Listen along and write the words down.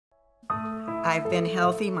I've been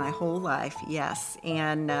healthy my whole life, yes,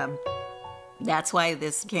 and that's why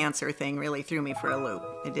this cancer thing really threw me for a loop.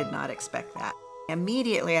 I did not expect that.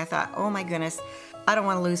 Immediately I thought, oh my goodness, I don't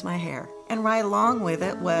want to lose my hair. And right along with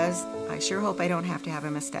it was, I sure hope I don't have to have a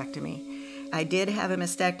mastectomy. I did have a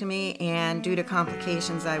mastectomy, and due to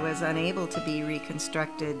complications I was unable to be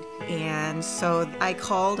reconstructed. And so I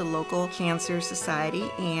called a local cancer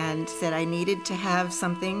society and said I needed to have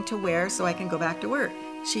something to wear so I can go back to work.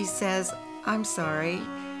 She says, I'm sorry,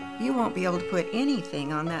 you won't be able to put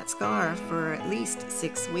anything on that scar for at least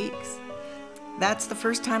 6 weeks. That's the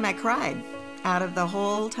first time I cried out of the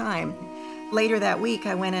whole time. Later that week,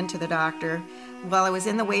 I went into the doctor. While I was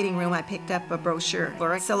in the waiting room, I picked up a brochure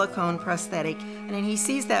for a silicone prosthetic, and then he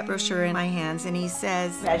sees that brochure in my hands, and he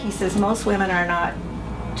says, most women are not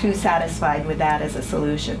too satisfied with that as a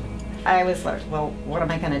solution. I was like, well, what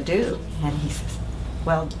am I going to do? And he says,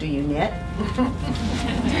 well, do you knit?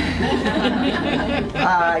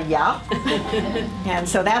 Yeah. And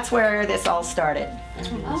so that's where this all started.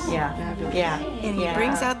 Oh, yeah. And he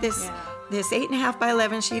brings out this 8.5 by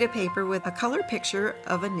 11 sheet of paper with a color picture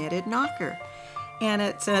of a knitted knocker. And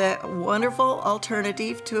it's a wonderful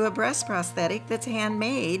alternative to a breast prosthetic that's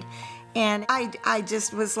handmade. And I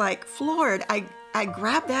just was like floored. I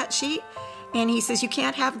grabbed that sheet, and he says, you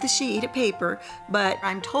can't have the sheet of paper, but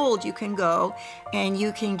I'm told you can go and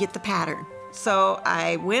you can get the pattern. So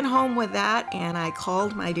I went home with that, and I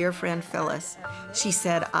called my dear friend Phyllis. She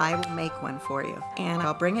said, I will make one for you, and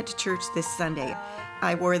I'll bring it to church this Sunday.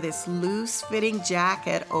 I wore this loose-fitting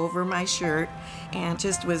jacket over my shirt and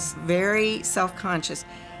just was very self-conscious.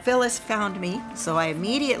 Phyllis found me, so I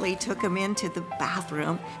immediately took him into the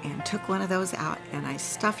bathroom and took one of those out, and I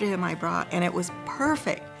stuffed it in my bra, and it was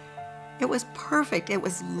perfect. It was perfect. It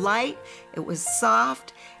was light, it was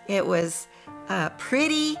soft, it was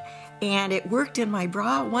pretty, and it worked in my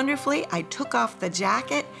bra wonderfully. I took off the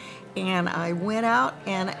jacket, and I went out,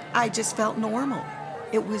 and I just felt normal.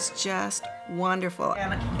 It was just wonderful.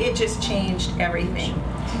 And it just changed everything.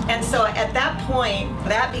 And so at that point,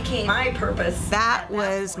 that became my purpose. That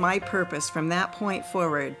was my purpose from that point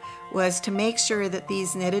forward, was to make sure that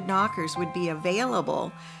these knitted knockers would be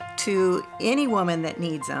available to any woman that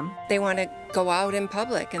needs them. They want to go out in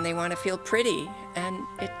public and they want to feel pretty, and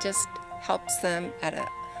it just helps them at a,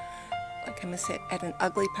 like I'm gonna say, at an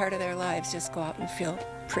ugly part of their lives, just go out and feel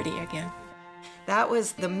pretty again. That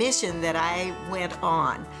was the mission that I went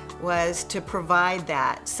on, was to provide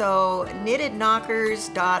that. So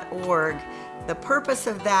knittedknockers.org, the purpose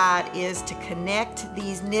of that is to connect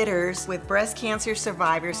these knitters with breast cancer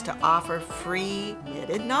survivors to offer free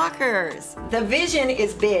knitted knockers. The vision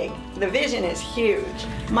is big. The vision is huge.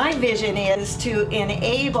 My vision is to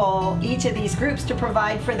enable each of these groups to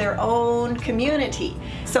provide for their own community.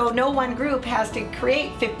 So no one group has to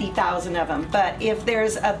create 50,000 of them, but if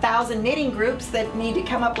there's 1,000 knitting groups that need to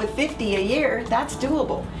come up with 50 a year, that's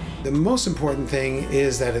doable. The most important thing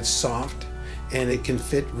is that it's soft and it can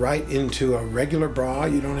fit right into a regular bra.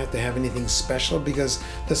 You don't have to have anything special, because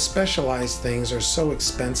the specialized things are so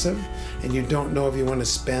expensive and you don't know if you want to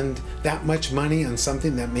spend that much money on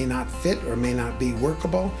something that may not fit or may not be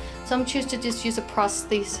workable. Some choose to just use a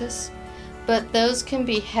prosthesis, but those can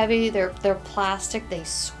be heavy, they're plastic, they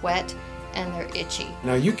sweat, and they're itchy.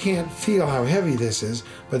 Now you can't feel how heavy this is,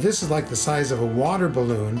 but this is like the size of a water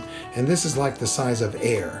balloon, and this is like the size of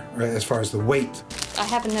air, right, as far as the weight. I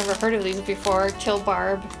haven't never heard of these before till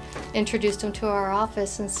Barb introduced them to our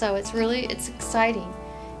office, and so it's exciting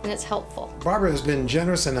and it's helpful. Barbara has been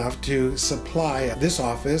generous enough to supply this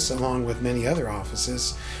office, along with many other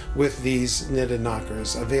offices, with these knitted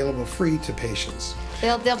knockers, available free to patients.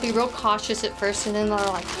 They'll be real cautious at first, and then they're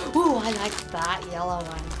like, ooh, I like that yellow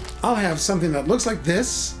one. I'll have something that looks like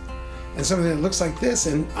this and something that looks like this,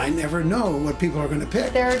 and I never know what people are going to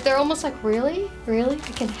pick. They're almost like, really? Really?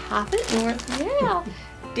 I can have it? And we're, yeah.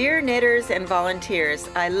 Dear knitters and volunteers,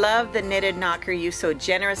 I love the knitted knocker you so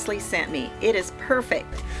generously sent me. It is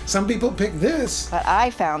perfect. Some people pick this. But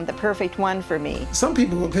I found the perfect one for me. Some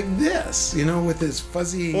people will pick this, you know, with this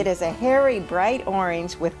fuzzy... It is a hairy, bright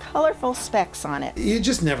orange with colorful specks on it. You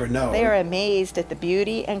just never know. They are amazed at the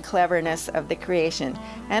beauty and cleverness of the creation.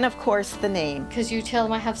 And of course, the name. Because you tell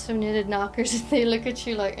them I have some knitted knockers, and they look at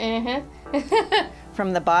you like,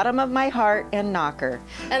 From the bottom of my heart and knocker.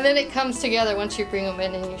 And then it comes together once you bring them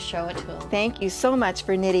in and you show it to them. Thank you so much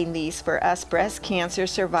for knitting these for us breast cancer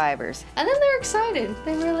survivors. And then they're excited.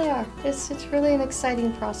 They really are. It's really an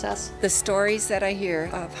exciting process. The stories that I hear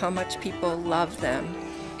of how much people love them,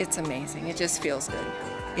 it's amazing. It just feels good.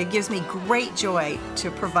 It gives me great joy to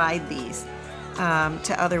provide these.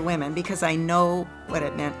 to other women because I know what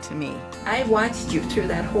it meant to me. I watched you through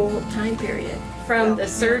that whole time period, from the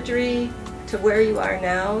surgery to where you are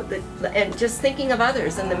now, and just thinking of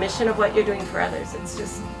others and the mission of what you're doing for others.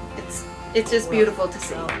 It's just beautiful to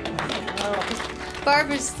see.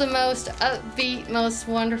 Barb is the most upbeat, most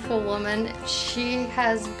wonderful woman. She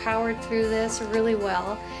has powered through this really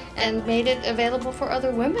well and made it available for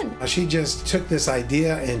other women. She just took this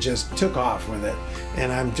idea and just took off with it.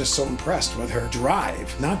 And I'm just so impressed with her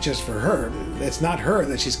drive, not just for her. It's not her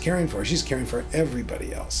that she's caring for. She's caring for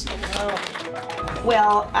everybody else.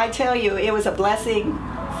 Well, I tell you, it was a blessing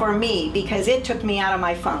for me because it took me out of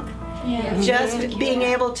my funk. Yeah. Just being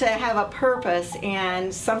able to have a purpose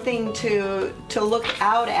and something to look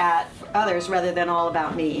out at for others rather than all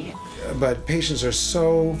about me. But patients are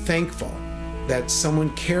so thankful that someone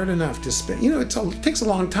cared enough to spend, you know, it takes a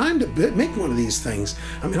long time to make one of these things.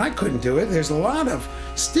 I mean, I couldn't do it. There's a lot of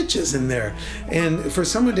stitches in there. And for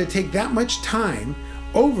someone to take that much time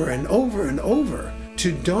over and over and over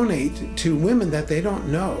to donate to women that they don't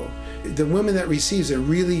know, the women that receives it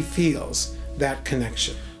really feels that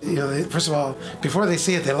connection. You know, first of all, before they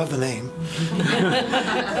see it, they love the name,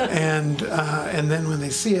 and then when they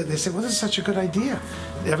see it, they say, "Well, this is such a good idea."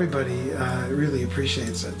 Everybody really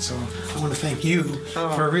appreciates it. So I want to thank you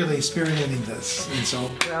for really spearheading this. And so,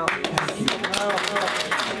 thank you.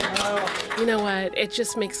 You know what? It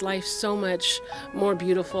just makes life so much more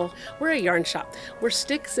beautiful. We're a yarn shop. We're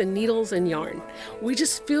sticks and needles and yarn. We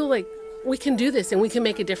just feel like we can do this and we can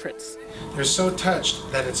make a difference. They're so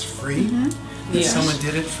touched that it's free, that someone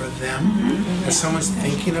did it for them, that someone's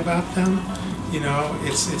thinking about them. You know,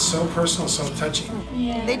 it's so personal, so touching.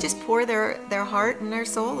 Yeah. They just pour their heart and their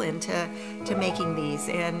soul into making these,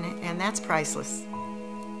 and that's priceless.